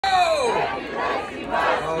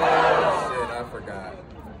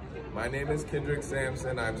My name is Kendrick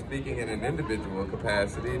Sampson. I'm speaking in an individual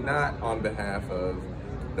capacity, not on behalf of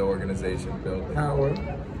the organization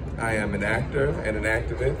BLDPWR. I am an actor and an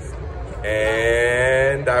activist,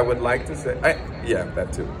 and I would like to say, yeah,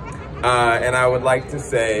 that too. And I would like to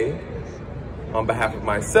say, on behalf of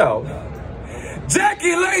myself,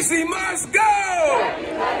 Jackie Lacey must go!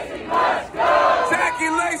 Jackie Lacey must go! Jackie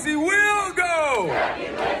Lacey will go! Jackie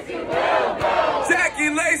Lacey will go! Jackie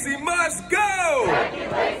Lacey must go! Jackie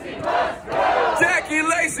Lacey must go! Jackie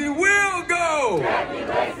Lacey will go! Jackie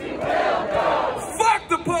Lacey will go! Fuck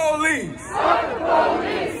the police! Fuck the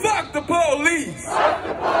police! Fuck the police! Fuck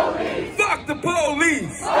the police! Fuck the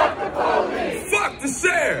police! Fuck the police! Fuck the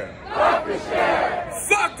sheriff! Fuck the sheriff!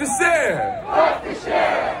 Fuck the sheriff! Fuck the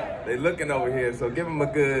sheriff! They looking over here, so give them a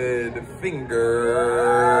good finger.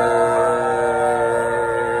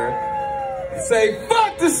 Say,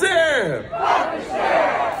 fuck the sheriff! Fuck the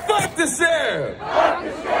sheriff! Fuck the sheriff! Fuck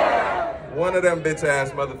the sheriff! One of them bitch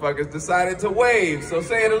ass motherfuckers decided to wave, so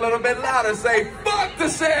say it a little bit louder. Say, fuck the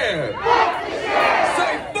sheriff! Fuck the sheriff!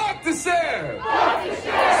 Say, fuck the sheriff! Fuck the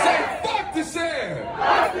sheriff! Say, fuck the sheriff!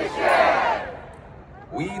 Fuck the sheriff!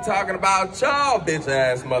 We talking about y'all bitch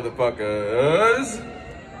ass motherfuckers.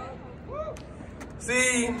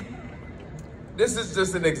 See, this is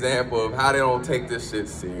just an example of how they don't take this shit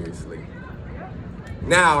seriously.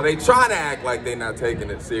 Now, they trying to act like they not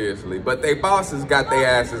taking it seriously, but they bosses got their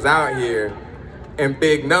asses out here in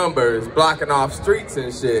big numbers, blocking off streets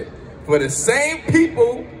and shit for the same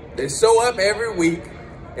people that show up every week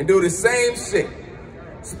and do the same shit.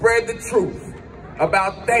 Spread the truth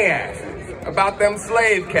about their asses, about them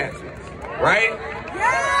slave catchers, right?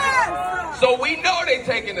 Yes! So we know they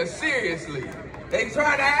taking us seriously. They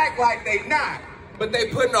trying to act like they not, but they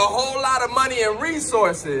putting a whole lot of money and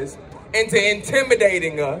resources into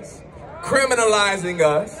intimidating us, criminalizing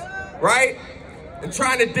us, right? And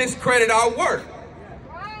trying to discredit our work.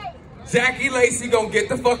 Jackie Lacey gonna get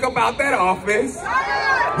the fuck up out that office.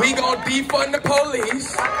 We gonna defund the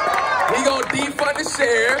police. We gonna defund the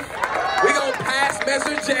sheriff. We gonna pass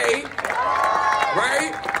Measure J,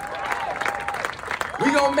 right?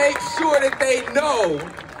 We gonna make sure that they know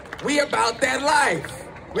we about that life.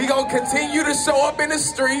 We gonna continue to show up in the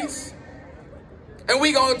streets, and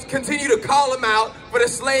we gonna continue to call them out for the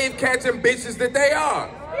slave catching bitches that they are.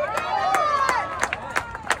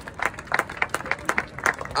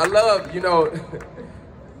 I love, you know,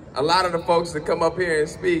 a lot of the folks that come up here and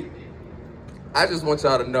speak. I just want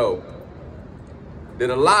y'all to know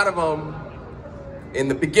that a lot of them in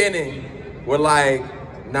the beginning were like,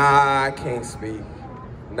 nah, I can't speak.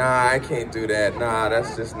 Nah, I can't do that. Nah,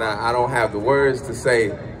 that's just not, I don't have the words to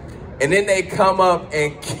say. And then they come up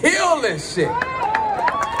and kill this shit.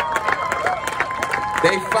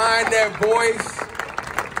 They find their voice,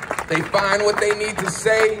 they find what they need to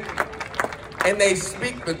say, and they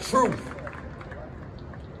speak the truth.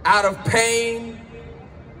 Out of pain,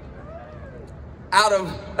 out of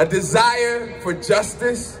a desire for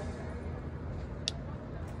justice.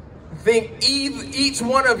 I think each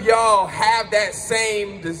one of y'all have that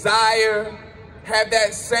same desire, have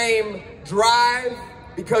that same drive,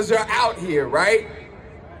 because you're out here, right?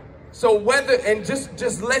 So whether, and just to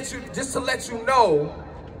let you know,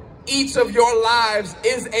 each of your lives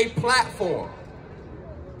is a platform,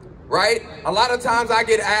 right? A lot of times I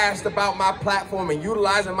get asked about my platform and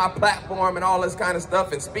utilizing my platform and all this kind of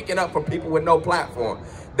stuff and speaking up for people with no platform.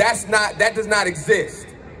 That does not exist.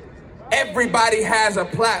 Everybody has a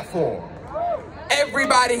platform.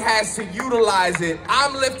 Everybody has to utilize it.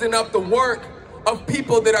 I'm lifting up the work of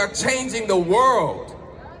people that are changing the world.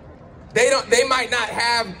 They might not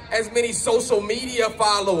have as many social media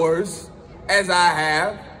followers as I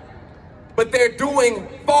have, but they're doing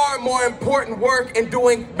far more important work and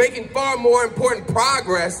making far more important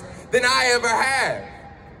progress than I ever have.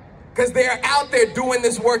 Because they're out there doing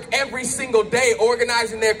this work every single day,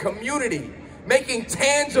 organizing their community, making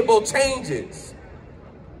tangible changes,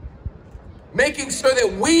 making sure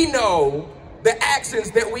that we know the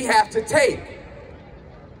actions that we have to take.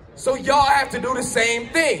 So y'all have to do the same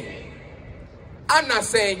thing. I'm not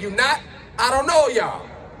saying you not. I don't know y'all.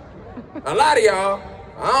 A lot of y'all,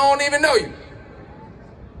 I don't even know you.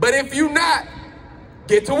 But if you not,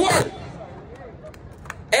 get to work.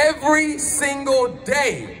 Every single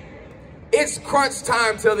day, it's crunch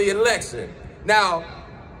time till the election. Now,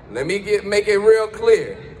 let me make it real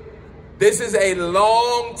clear. This is a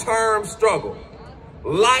long-term struggle,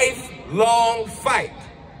 lifelong fight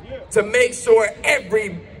to make sure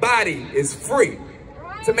everybody is free,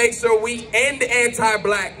 to make sure we end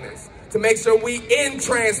anti-blackness, to make sure we end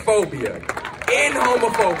transphobia, end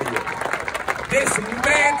homophobia.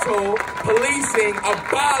 dismantle policing,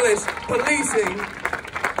 abolish policing,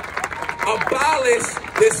 abolish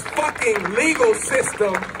this fucking legal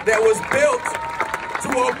system that was built to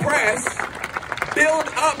oppress, build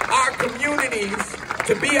up our communities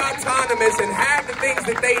to be autonomous and have the things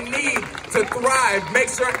that they need to thrive. Make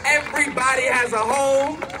sure everybody has a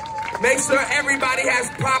home. Make sure everybody has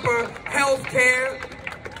proper health care.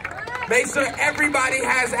 Make sure everybody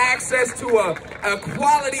has access to a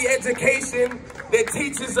quality education that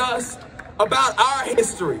teaches us about our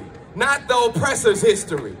history, not the oppressor's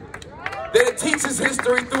history. That it teaches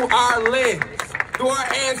history through our lens, through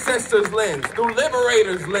our ancestors' lens, through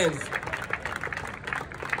liberators' lens.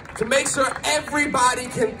 To make sure everybody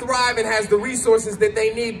can thrive and has the resources that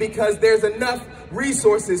they need, because there's enough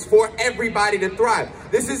resources for everybody to thrive.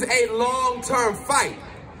 This is a long-term fight.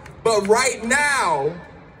 But right now,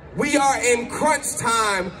 we are in crunch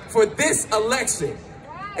time for this election.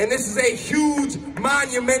 And this is a huge,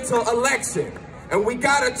 monumental election. And we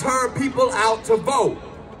gotta turn people out to vote.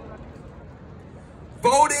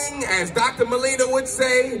 Voting, as Dr. Molina would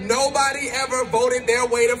say, nobody ever voted their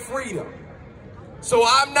way to freedom. So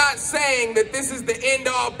I'm not saying that this is the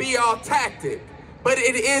end-all, be-all tactic, but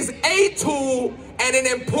it is a tool and an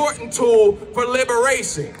important tool for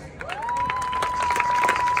liberation.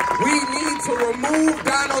 We need to remove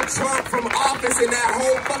Donald Trump from office and that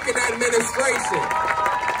whole fucking administration.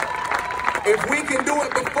 If we can do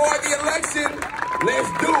it before the election,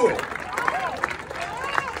 let's do it.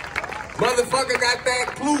 Motherfucker got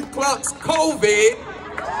that Ku Klux COVID,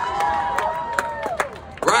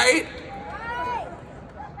 right?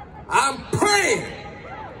 I'm praying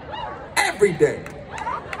every day,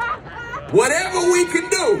 whatever we can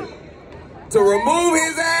do to remove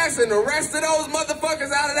his ass and the rest of those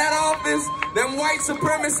motherfuckers out of that office, them white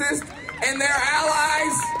supremacists and their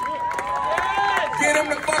allies, get them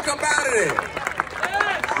the fuck up out of there.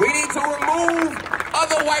 We need to remove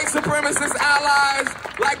other white supremacist allies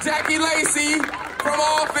like Jackie Lacey from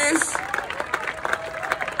office.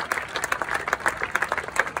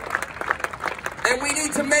 And we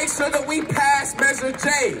need to make sure that we pass Measure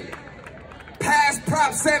J, pass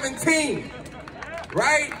Prop 17,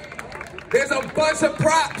 right? There's a bunch of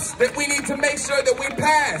props that we need to make sure that we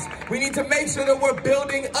pass. We need to make sure that we're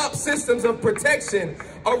building up systems of protection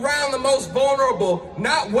around the most vulnerable,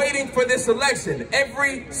 not waiting for this election,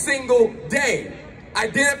 every single day.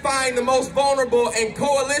 Identifying the most vulnerable and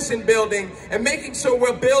coalition building and making sure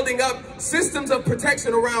we're building up systems of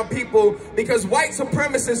protection around people, because white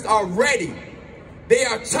supremacists are ready. They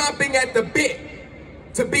are chomping at the bit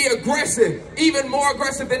to be aggressive, even more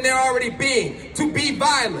aggressive than they're already being, to be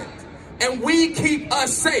violent. And we keep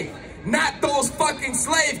us safe, not those fucking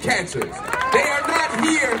slave catchers. They are not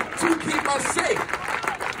here to keep us safe.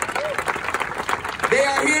 They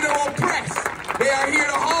are here to oppress. They are here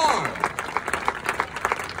to harm.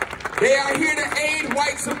 They are here to aid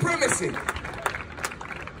white supremacy.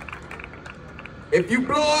 If you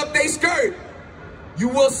blow up their skirt, you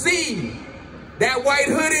will see that white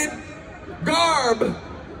hooded garb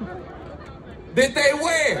that they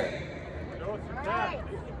wear.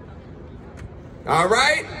 All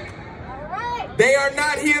right? They are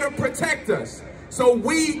not here to protect us. So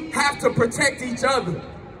we have to protect each other.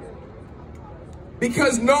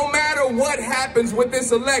 Because no matter what happens with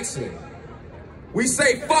this election, we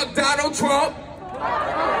say fuck Donald Trump.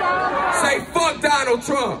 Say fuck Donald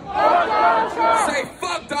Trump. Say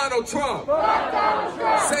fuck Donald Trump.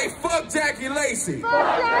 Say fuck Jackie Lacey.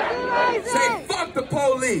 Say fuck the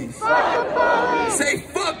police. Say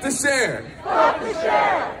fuck the sheriff.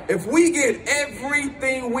 If we get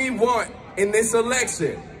everything we want in this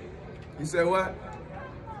election, you said what?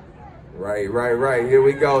 Right. Here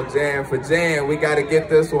we go, jam for jam. We got to get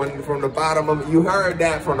this one from the bottom of, you heard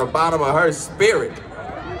that from the bottom of her spirit.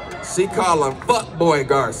 She call him fuck boy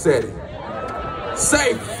Garcetti.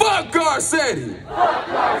 Say fuck Garcetti.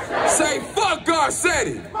 Say fuck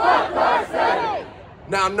Garcetti.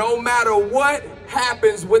 Now, no matter what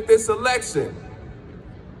happens with this election,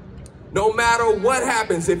 no matter what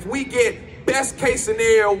happens, if we get best case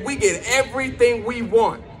scenario, we get everything we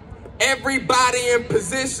want. Everybody in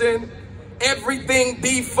position, everything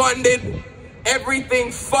defunded,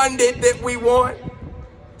 everything funded that we want.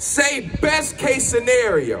 Say best case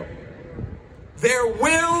scenario, there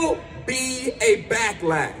will be a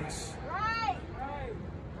backlash.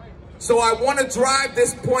 So I want to drive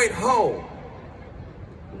this point home.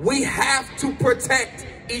 We have to protect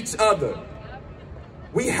each other.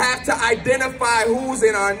 We have to identify who's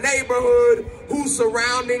in our neighborhood, who's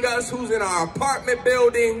surrounding us, who's in our apartment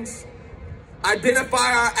buildings. Identify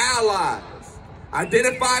our allies.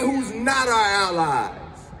 Identify who's not our allies.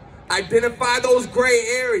 Identify those gray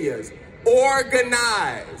areas.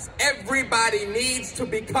 Organize. Everybody needs to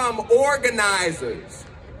become organizers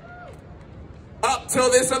up till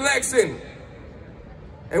this election.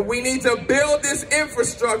 And we need to build this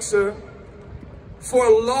infrastructure for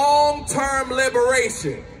long-term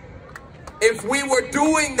liberation. If we were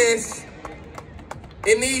doing this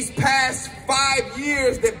in these past 5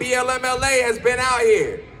 years that BLM-LA has been out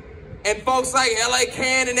here, and folks like LA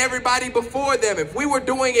Can and everybody before them, if we were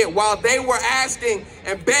doing it while they were asking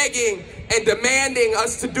and begging and demanding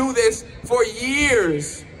us to do this for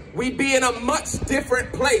years, we'd be in a much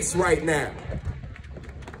different place right now.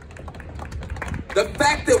 The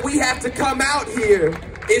fact that we have to come out here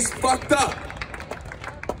is fucked up.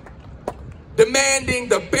 Demanding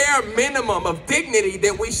the bare minimum of dignity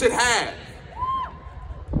that we should have.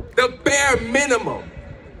 The bare minimum.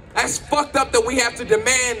 That's fucked up that we have to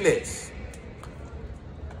demand this.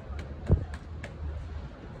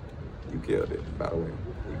 You killed it, by the way.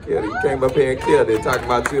 You killed it. You came up here and killed it. Talking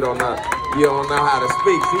about you don't know how to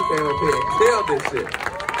speak. So you came up here and killed this shit.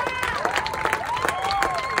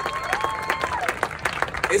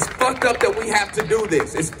 It's fucked up that we have to do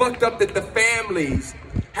this. It's fucked up that the families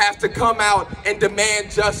have to come out and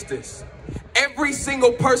demand justice. Every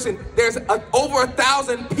single person, there's over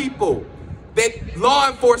 1,000 people that law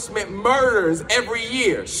enforcement murders every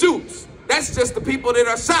year, shoots. That's just the people that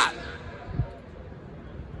are shot.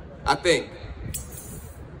 I think.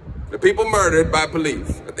 The people murdered by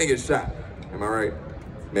police. I think it's shot. Am I right?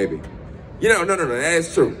 Maybe. No, that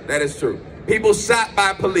is true. That is true. People shot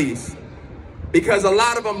by police because a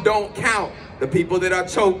lot of them don't count. The people that are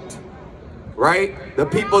choked, right? The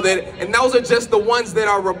people that, and those are just the ones that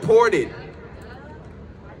are reported.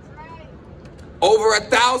 Over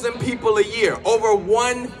 1,000 people a year, over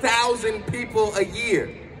 1,000 people a year.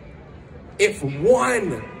 If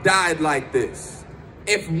one died like this,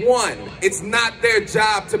 if one, it's not their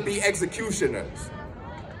job to be executioners.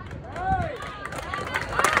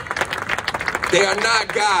 They are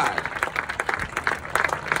not God.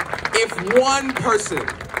 If one person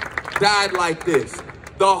died like this,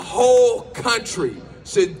 the whole country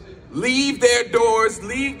should leave their doors,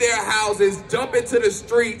 leave their houses, jump into the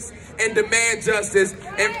streets, and demand justice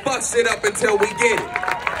and fuck shit up until we get it.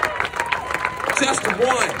 Just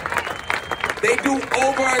one. They do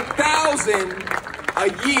over 1,000 a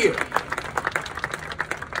year.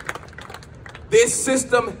 This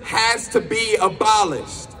system has to be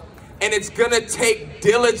abolished, and it's gonna take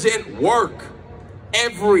diligent work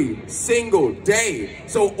every single day.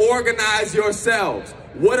 So organize yourselves.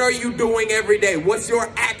 What are you doing every day? What's your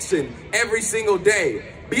action every single day?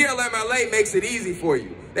 BLM-LA makes it easy for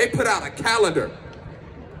you. They put out a calendar.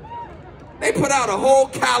 They put out a whole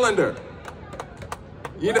calendar.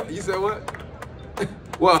 You know, you said what?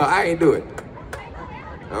 Well, I ain't do it.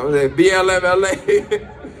 I was at BLM-LA,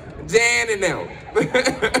 Jan and them.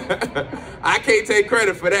 I can't take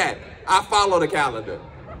credit for that. I follow the calendar.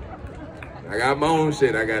 I got my own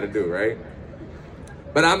shit I gotta do, right?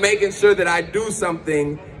 But I'm making sure that I do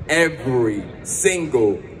something every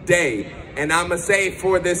single day. And I'ma say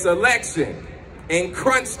for this election, in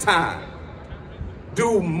crunch time,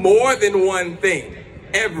 do more than one thing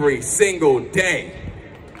every single day.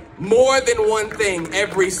 More than one thing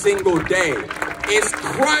every single day. It's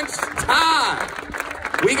crunch time.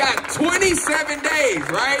 We got 27 days,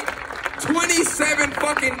 right? 27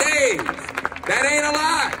 fucking days. That ain't a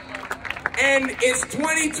lot. And it's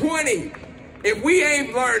 2020. If we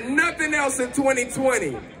ain't learned nothing else in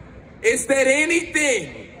 2020, it's that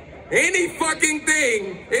anything, any fucking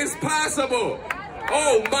thing is possible.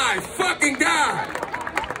 Oh my fucking God.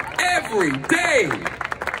 Every day,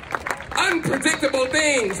 unpredictable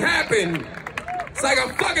things happen. It's like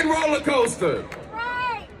a fucking roller coaster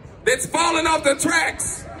that's falling off the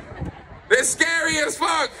tracks. They're scary as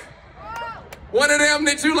fuck. One of them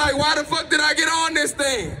that you like, why the fuck did I get on this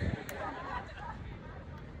thing?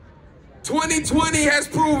 2020 has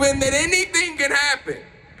proven that anything can happen.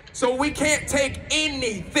 So we can't take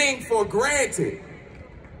anything for granted.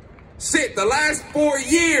 Shit, the last 4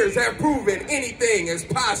 years have proven anything is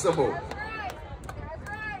possible.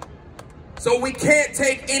 So we can't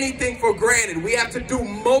take anything for granted. We have to do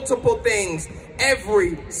multiple things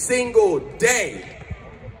every single day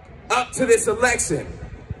up to this election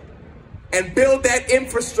and build that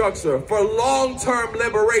infrastructure for long-term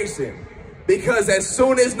liberation. Because as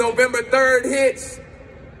soon as November 3rd hits,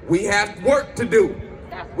 we have work to do.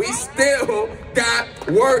 We still got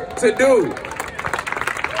work to do.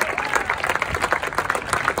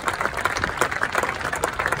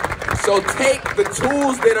 So take the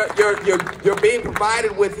tools that are you're being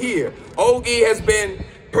provided with here. Ogie has been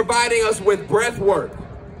providing us with breath work.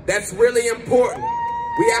 That's really important.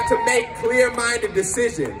 We have to make clear-minded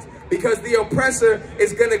decisions because the oppressor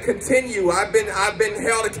is going to continue. I've been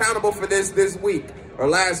held accountable for this week or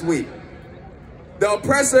last week. The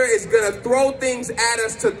oppressor is going to throw things at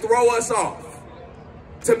us to throw us off,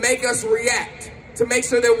 to make us react, to make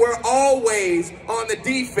sure that we're always on the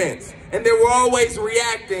defense and that we're always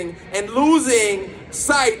reacting and losing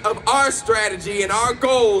sight of our strategy and our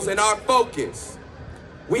goals and our focus.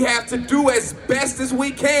 We have to do as best as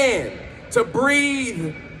we can to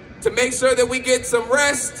breathe, to make sure that we get some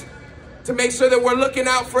rest, to make sure that we're looking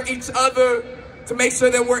out for each other, to make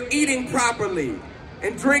sure that we're eating properly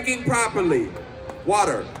and drinking properly.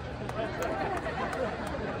 Water.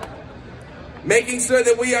 Making sure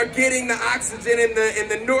that we are getting the oxygen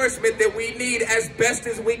and the nourishment that we need as best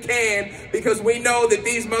as we can, because we know that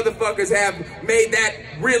these motherfuckers have made that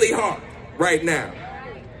really hard right now.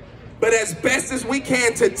 But as best as we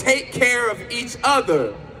can to take care of each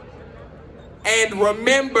other and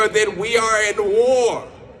remember that we are in war.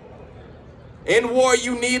 In war,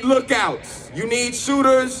 you need lookouts, you need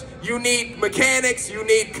shooters, you need mechanics, you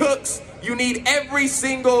need cooks, you need every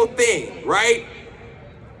single thing, right?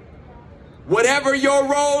 Whatever your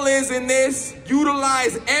role is in this,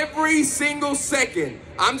 utilize every single second.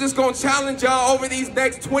 I'm just gonna challenge y'all over these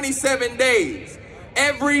next 27 days.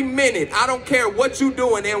 Every minute, I don't care what you're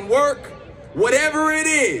doing in work, whatever it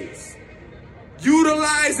is,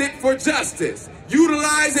 utilize it for justice.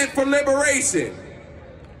 Utilize it for liberation.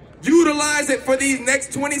 Utilize it for these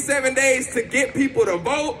next 27 days to get people to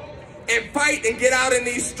vote and fight and get out in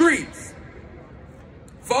these streets.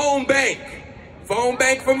 Phone bank. Phone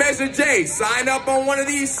bank for Measure J. Sign up on one of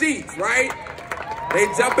these seats, right? They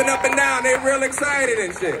jumping up and down. They real excited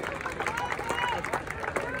and shit.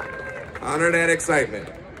 Honor that excitement.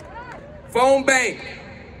 Phone bank.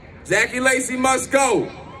 Jackie Lacey must go.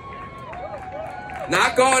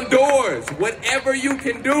 Knock on doors. Whatever you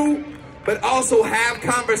can do, but also have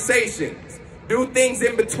conversations. Do things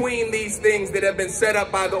in between these things that have been set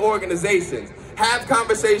up by the organizations. Have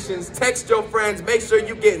conversations, text your friends, make sure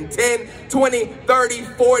you're getting 10, 20, 30,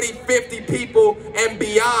 40, 50 people and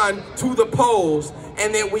beyond to the polls,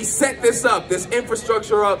 and then we set this up, this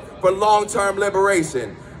infrastructure up for long-term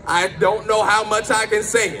liberation. I don't know how much I can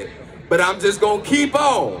say it, but I'm just gonna keep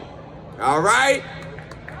on, all right?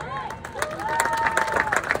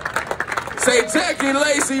 Say Jackie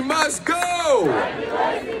Lacey must go. Jackie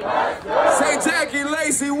Lacey must go. Say Jackie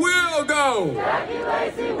Lacey will go. Jackie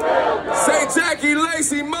Lacey will go. Say Jackie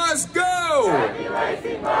Lacey must go. Jackie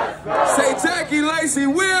Lacey must go. Say Jackie Lacey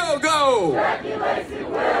will go. Jackie Lacey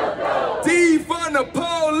will go. Defund the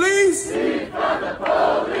police. Defund the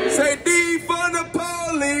police. Say defund the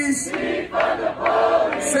police. Defund the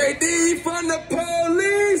police. Say defund the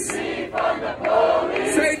police. Defund the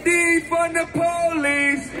police. Say defund the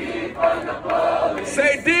police. Defund the police.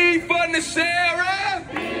 Say defund the sheriff.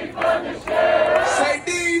 Defund the sheriff. Say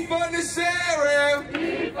defund the sheriff.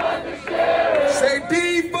 Defund the sheriff. Say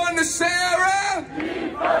defund the sheriff.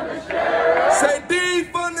 Defund the sheriff. Say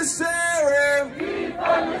defund the sheriff.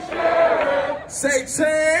 Defund the sheriff. Say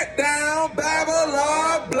tear down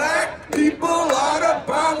Babylon. Black people on the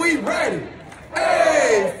bomb. We ready.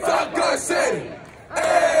 Hey, fuck us city.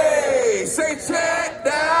 Hey, say tear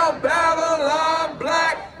down Babylon.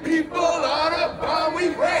 Black people on the bomb. We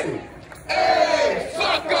ready. Hey,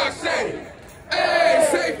 fuck our city. Hey,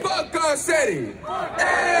 say fuck our city.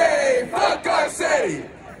 Hey, fuck our city.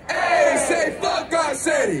 Hey, say fuck our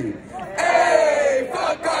city. Hey,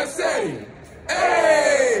 fuck our city.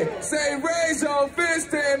 Hey, say raise your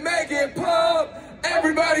fist and make it pump.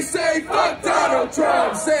 Everybody say fuck Donald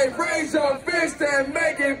Trump. Say raise your fist and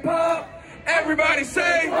make it pump. Everybody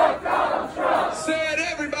say fuck Donald Trump. Said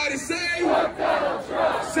everybody say fuck Donald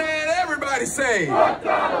Trump. Said everybody say fuck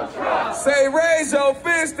Donald Trump. Say raise your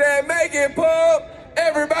fist and make it pump.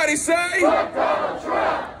 Everybody say fuck Donald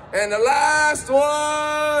Trump. And the last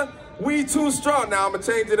one, we too strong. Now I'm gonna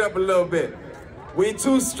change it up a little bit. We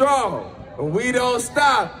too strong. We don't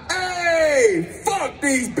stop. Hey, fuck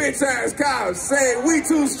these bitch ass cops. Say we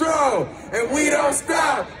too strong and we don't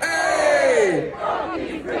stop. Hey, fuck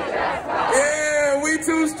these bitch ass cops. Yeah, we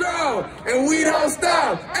too strong and we don't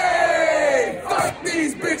stop. Hey, fuck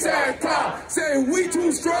these bitch ass cops. Say we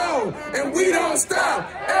too strong and we don't stop.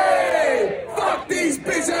 Hey, fuck these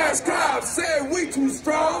bitch ass cops. Say we too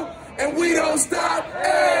strong and we don't stop.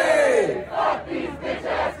 Hey, fuck these bitch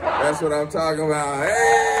ass cops. That's what I'm talking about.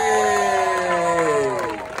 Hey.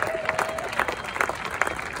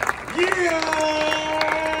 Yeah!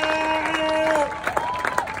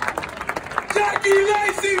 Jackie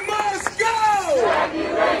Lacey must go! Jackie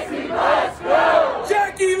Lacey must go!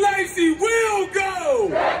 Jackie Lacey will go!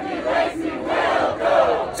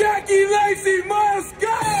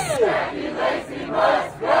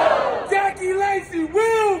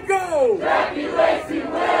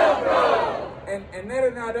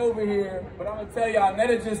 over here, but I'm gonna tell y'all,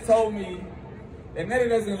 Netta just told me that Netta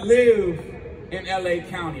doesn't live in LA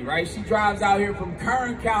County, right? She drives out here from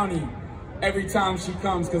Kern County every time she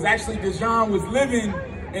comes, because actually Dejan was living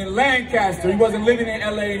in Lancaster. He wasn't living in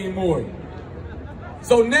LA anymore.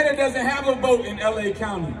 So Netta doesn't have a vote in LA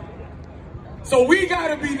County. So we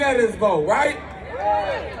gotta be Netta's vote, right?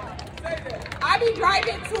 I be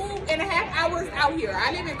driving 2.5 hours out here.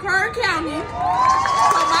 I live in Kern County, so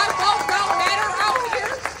my vote don't matter out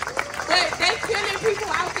here. But they killing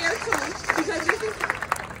people out there too, because this is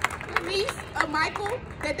the niece of Michael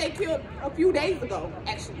that they killed a few days ago,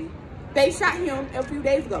 actually. They shot him a few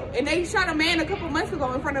days ago. And they shot a man a couple months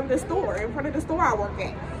ago in front of the store I work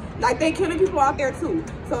at. Like, they killing people out there too.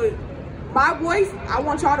 So my voice, I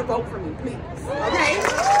want y'all to vote for me, please, okay?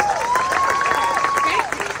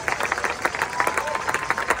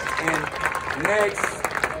 And next,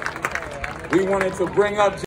 we wanted to bring up